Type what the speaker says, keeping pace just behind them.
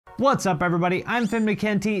What's up everybody, I'm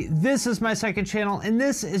Mckenty. This is my second channel and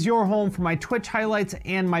this is your home for my Twitch highlights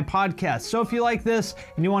and my podcast. So if you like this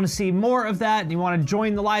and you want to see more of that and you want to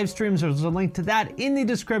join the live streams, there's a link to that in the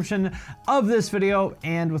description of this video.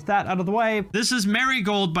 And with that out of the way, this is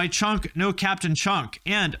Marigold by Chunk No Captain Chunk.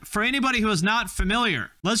 And for anybody who is not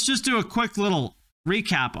familiar, let's just do a quick little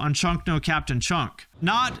recap on Chunk No Captain Chunk.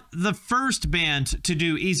 Not the first band to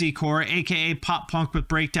do easycore, aka pop punk with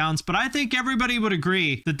breakdowns, but I think everybody would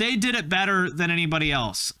agree that they did it better than anybody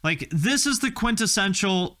else. Like, this is the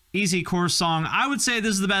quintessential easycore song. I would say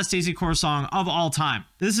this is the best easycore song of all time.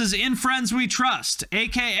 This is In Friends We Trust,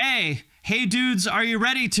 aka Hey Dudes Are You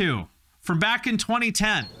Ready To, from back in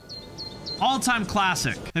 2010. All-time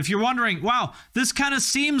classic. If you're wondering, wow, this kind of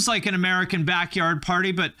seems like an American backyard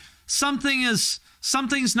party, but something's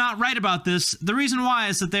not right about this. The reason why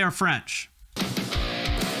is that they are French.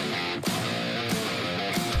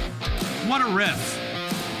 What a riff.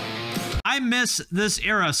 I miss this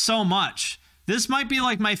era so much. This might be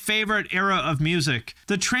like my favorite era of music.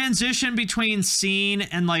 The transition between scene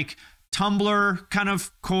and like Tumblr kind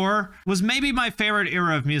of core was maybe my favorite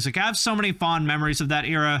era of music. I have so many fond memories of that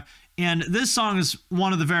era, and this song is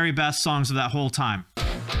one of the very best songs of that whole time.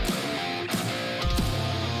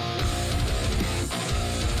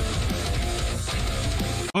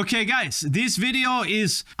 Okay guys, this video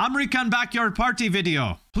is American Backyard Party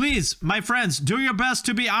video. Please, my friends, do your best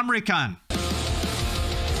to be American.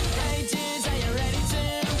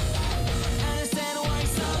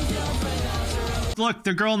 Look,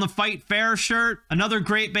 the girl in the Fight Fair shirt, another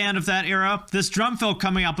great band of that era. This drum fill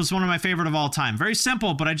coming up is one of my favorite of all time. Very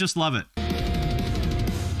simple, but I just love it.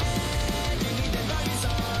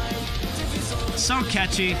 So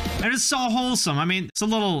catchy, and it's so wholesome. I mean, it's a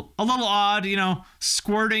little odd, you know,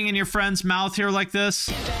 squirting in your friend's mouth here like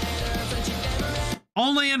this.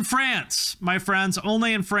 Only in France, my friends,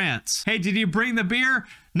 only in France. Hey, did you bring the beer?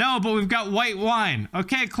 No, but we've got white wine.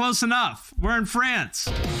 Okay, close enough. We're in France.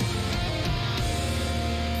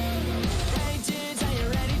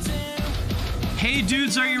 Hey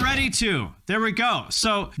dudes, are you ready to? There we go.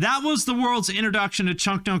 So that was the world's introduction to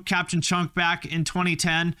Chunk No Captain Chunk back in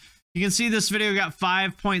 2010. You can see this video got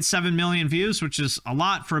 5.7 million views, which is a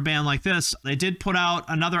lot for a band like this. They did put out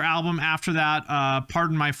another album after that,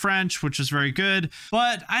 Pardon My French, which is very good.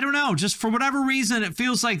 But I don't know, just for whatever reason, it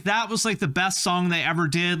feels like that was like the best song they ever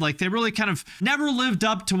did. Like, they really kind of never lived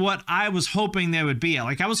up to what I was hoping they would be.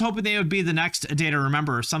 Like, I was hoping they would be the next A Day to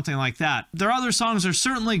Remember or something like that. Their other songs are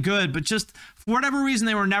certainly good, but just for whatever reason,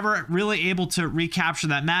 they were never really able to recapture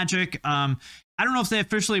that magic. I don't know if they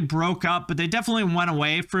officially broke up, but they definitely went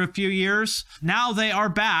away for a few years. Now they are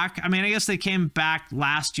back. I mean, I guess they came back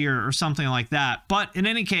last year or something like that. But in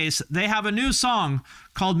any case, they have a new song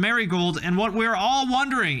called Marigold. And what we're all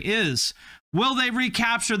wondering is, will they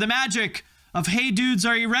recapture the magic of Hey Dudes,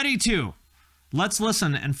 Are You Ready To? Let's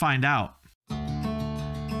listen and find out.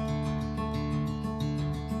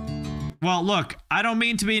 Well, look, I don't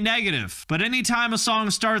mean to be negative, but anytime a song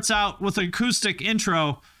starts out with an acoustic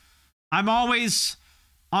intro, I'm always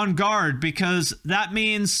on guard, because that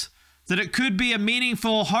means that it could be a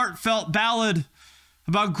meaningful, heartfelt ballad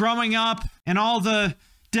about growing up and all the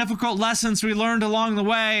difficult lessons we learned along the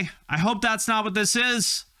way. I hope that's not what this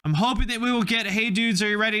is. I'm hoping that we will get Hey Dudes, Are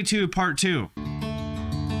You Ready To Part 2.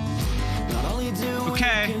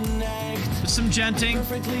 Okay, some genting.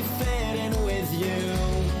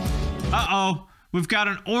 Uh-oh. We've got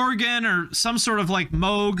an organ or some sort of like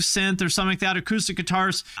Moog synth or something like that, acoustic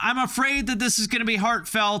guitars. I'm afraid that this is going to be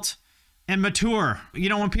heartfelt and mature. You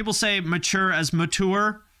know, when people say mature as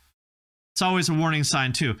mature, it's always a warning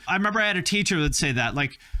sign too. I remember I had a teacher that would say that,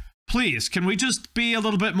 like, please, can we just be a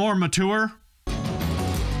little bit more mature?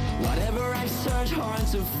 Whatever I search hard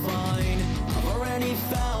to find, I've already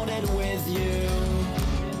found it with you.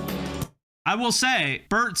 I will say,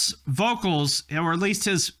 Bert's vocals, or at least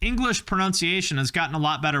his English pronunciation, has gotten a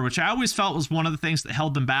lot better, which I always felt was one of the things that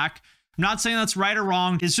held them back. I'm not saying that's right or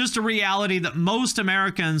wrong. It's just a reality that most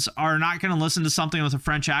Americans are not going to listen to something with a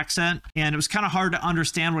French accent, and it was kind of hard to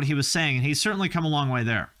understand what he was saying, and he's certainly come a long way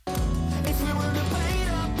there.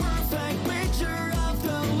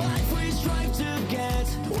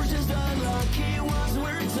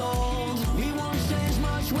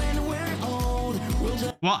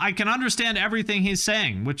 Well, I can understand everything he's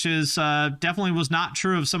saying, which is definitely was not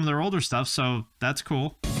true of some of their older stuff, so that's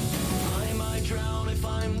cool. I might drown if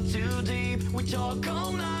I'm too deep. We talk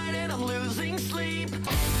all night and I'm losing sleep.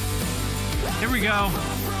 Here we go.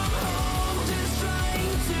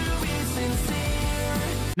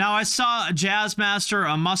 Now, I saw a Jazzmaster,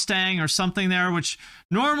 a Mustang, or something there, which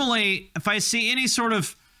normally, if I see any sort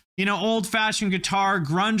of you know, old-fashioned guitar,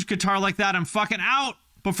 grunge guitar like that, I'm fucking out.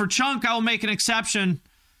 But for Chunk, I will make an exception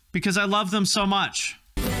because I love them so much.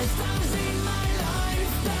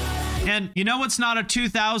 And you know it's not a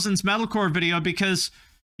 2000s metalcore video because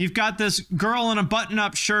you've got this girl in a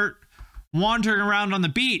button-up shirt wandering around on the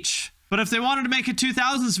beach. But if they wanted to make a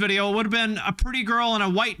 2000s video, it would have been a pretty girl in a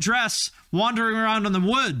white dress wandering around in the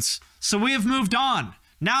woods. So we have moved on.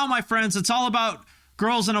 Now, my friends, it's all about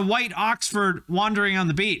girls in a white Oxford wandering on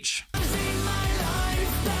the beach.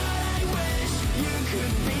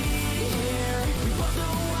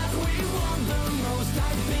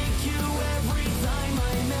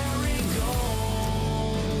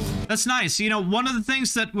 That's nice. You know, one of the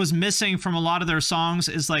things that was missing from a lot of their songs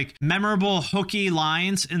is like memorable hooky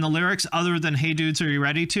lines in the lyrics other than "Hey dudes, are you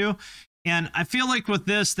ready to?" And I feel like with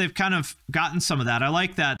this, they've kind of gotten some of that. I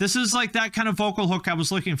like that. This is like that kind of vocal hook I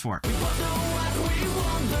was looking for.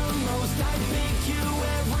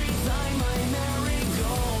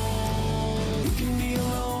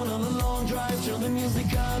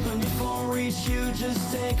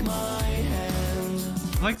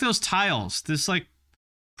 I like those tiles. This like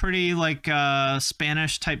pretty like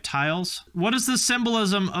Spanish type tiles. What is the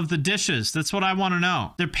symbolism of the dishes? That's what I want to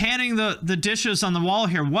know. They're panning the dishes on the wall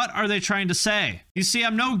here. What are they trying to say? You see,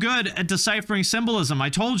 I'm no good at deciphering symbolism. I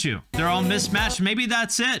told you. They're all mismatched. Maybe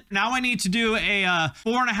that's it. Now I need to do a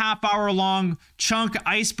 4.5-hour long Chunk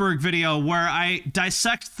iceberg video where I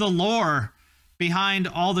dissect the lore behind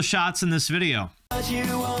all the shots in this video.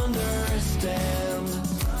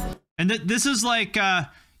 And this is like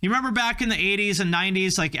you remember back in the 80s and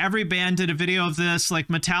 90s, like every band did a video of this. Like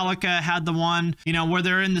Metallica had the one, you know, where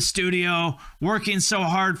they're in the studio working so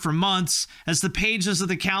hard for months as the pages of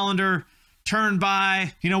the calendar turn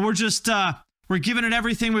by. You know, we're just, we're giving it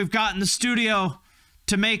everything we've got in the studio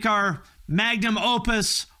to make our magnum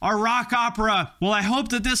opus, our rock opera. Well, I hope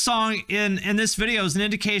that this song in this video is an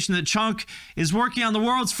indication that Chunk is working on the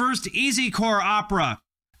world's first easycore opera.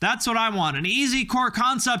 That's what I want, an easycore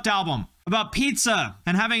concept album about pizza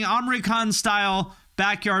and having American style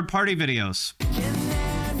backyard party videos.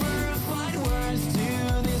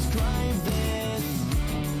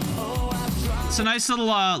 It's a nice little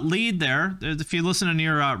lead there. If you listen in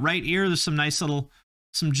your right ear, there's some nice little,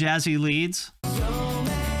 some jazzy leads.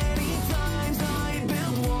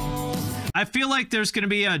 I feel like there's going to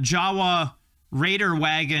be a Jawa Raider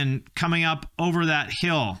wagon coming up over that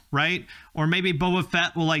hill, right? Or maybe Boba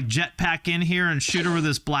Fett will like jetpack in here and shoot her with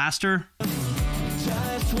his blaster.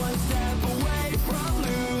 Just one step away from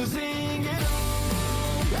losing it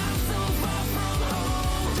all. I'm so far from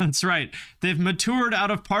home. That's right. They've matured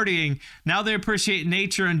out of partying. Now they appreciate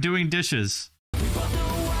nature and doing dishes.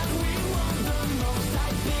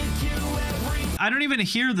 I don't even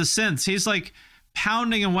hear the synths. He's like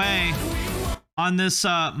pounding away on this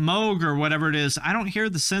Moog or whatever it is. I don't hear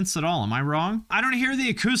the synths at all. Am I wrong? I don't hear the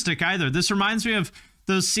acoustic either. This reminds me of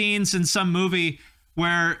those scenes in some movie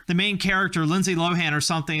where the main character, Lindsay Lohan or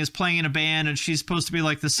something, is playing in a band and she's supposed to be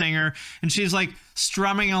like the singer and she's like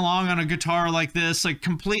strumming along on a guitar like this, like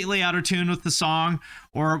completely out of tune with the song.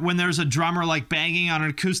 Or when there's a drummer like banging on an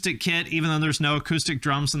acoustic kit, even though there's no acoustic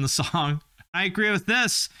drums in the song. I agree with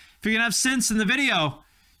this. If you're gonna have synths in the video,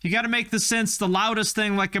 you got to make the synths the loudest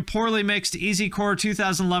thing, like a poorly mixed easycore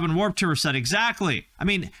 2011 Warped Tour set. Exactly. I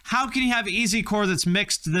mean, how can you have easycore that's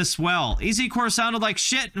mixed this well? Easycore sounded like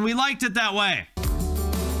shit, and we liked it that way.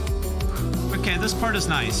 Okay, this part is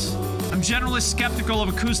nice. I'm generally skeptical of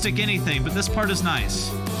acoustic anything, but this part is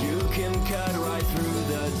nice. You can cut right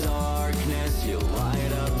through the darkness. You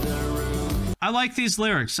light up the room. I like these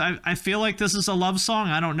lyrics. I feel like this is a love song.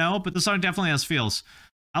 I don't know, but the song definitely has feels.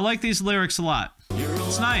 I like these lyrics a lot.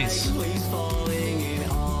 It's nice.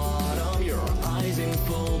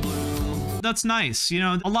 That's nice. You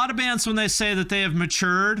know, a lot of bands, when they say that they have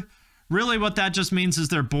matured, really what that just means is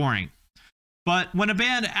they're boring. But when a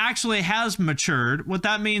band actually has matured, what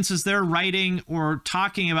that means is they're writing or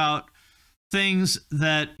talking about things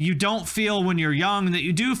that you don't feel when you're young, that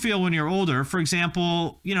you do feel when you're older. For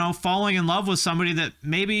example, you know, falling in love with somebody that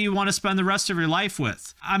maybe you want to spend the rest of your life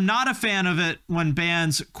with. I'm not a fan of it when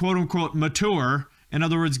bands quote unquote mature. In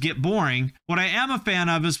other words, get boring. What I am a fan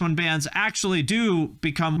of is when bands actually do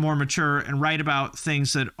become more mature and write about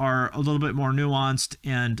things that are a little bit more nuanced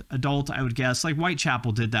and adult, I would guess. Like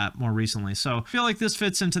Whitechapel did that more recently. So I feel like this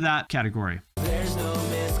fits into that category. There's no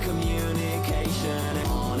miscommunication.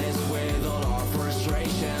 Honest with all our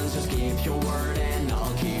frustrations. Just keep your word and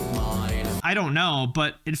I'll keep mine. I don't know,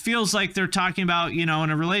 but it feels like they're talking about, you know, in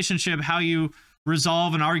a relationship, how you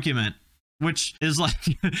resolve an argument, which is like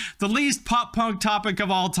the least pop punk topic of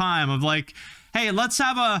all time, of like hey, let's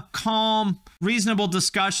have a calm, reasonable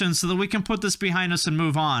discussion so that we can put this behind us and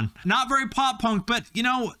move on. Not very pop punk, but you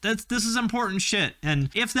know, this is important shit. And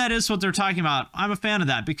if that is what they're talking about, I'm a fan of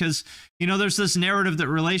that, because, you know, there's this narrative that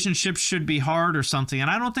relationships should be hard or something. And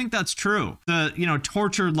I don't think that's true. The, you know,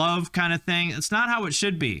 tortured love kind of thing. It's not how it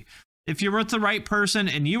should be. If you're with the right person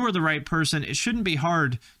and you were the right person, it shouldn't be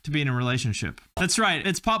hard to be in a relationship. That's right.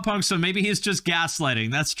 It's pop punk, so maybe he's just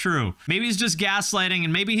gaslighting. That's true. Maybe he's just gaslighting,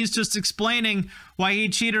 and maybe he's just explaining why he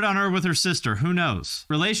cheated on her with her sister. Who knows?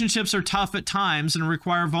 Relationships are tough at times and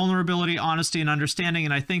require vulnerability, honesty, and understanding,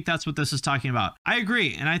 and I think that's what this is talking about. I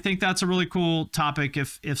agree, and I think that's a really cool topic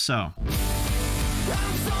if so.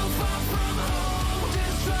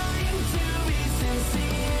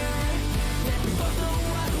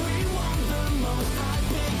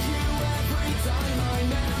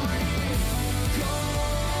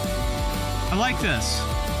 I like this.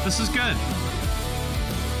 This is good.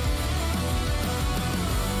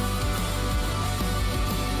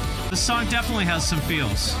 This song definitely has some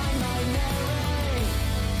feels.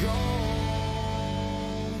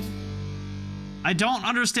 I don't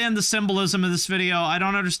understand the symbolism of this video. I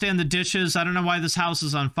don't understand the ditches. I don't know why this house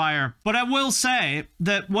is on fire. But I will say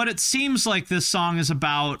that what it seems like this song is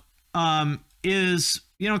about is,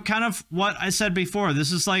 you know, kind of what I said before.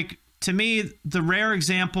 This is like, to me, the rare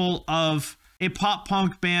example of a pop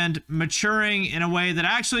punk band maturing in a way that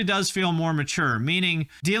actually does feel more mature, meaning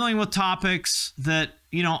dealing with topics that,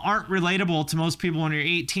 you know, aren't relatable to most people when you're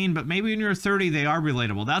 18, but maybe when you're 30, they are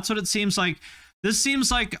relatable. That's what it seems like. This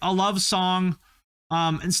seems like a love song.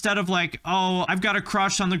 Instead of like, oh, I've got a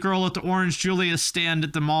crush on the girl at the Orange Julius stand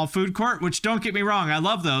at the mall food court, which, don't get me wrong, I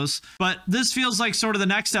love those. But this feels like sort of the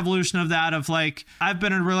next evolution of that, of like, I've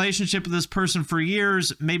been in a relationship with this person for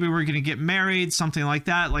years. Maybe we're going to get married, something like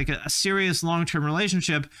that, like a serious long-term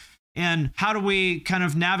relationship. And how do we kind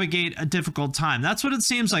of navigate a difficult time? That's what it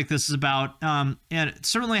seems like this is about. And it's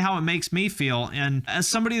certainly how it makes me feel. And as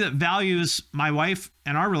somebody that values my wife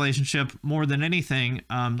and our relationship more than anything,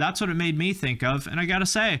 that's what it made me think of. And I gotta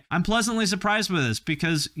say, I'm pleasantly surprised with this,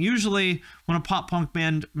 because usually when a pop punk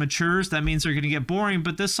band matures, that means they're gonna get boring.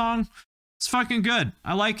 But this song, it's fucking good.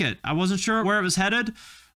 I like it. I wasn't sure where it was headed.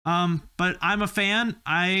 But I'm a fan.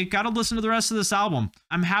 I gotta listen to the rest of this album.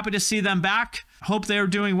 I'm happy to see them back. Hope they are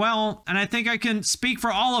doing well. And I think I can speak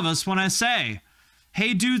for all of us when I say,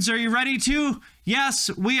 hey dudes, are you ready to? Yes,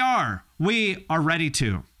 we are. We are ready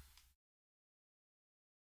to.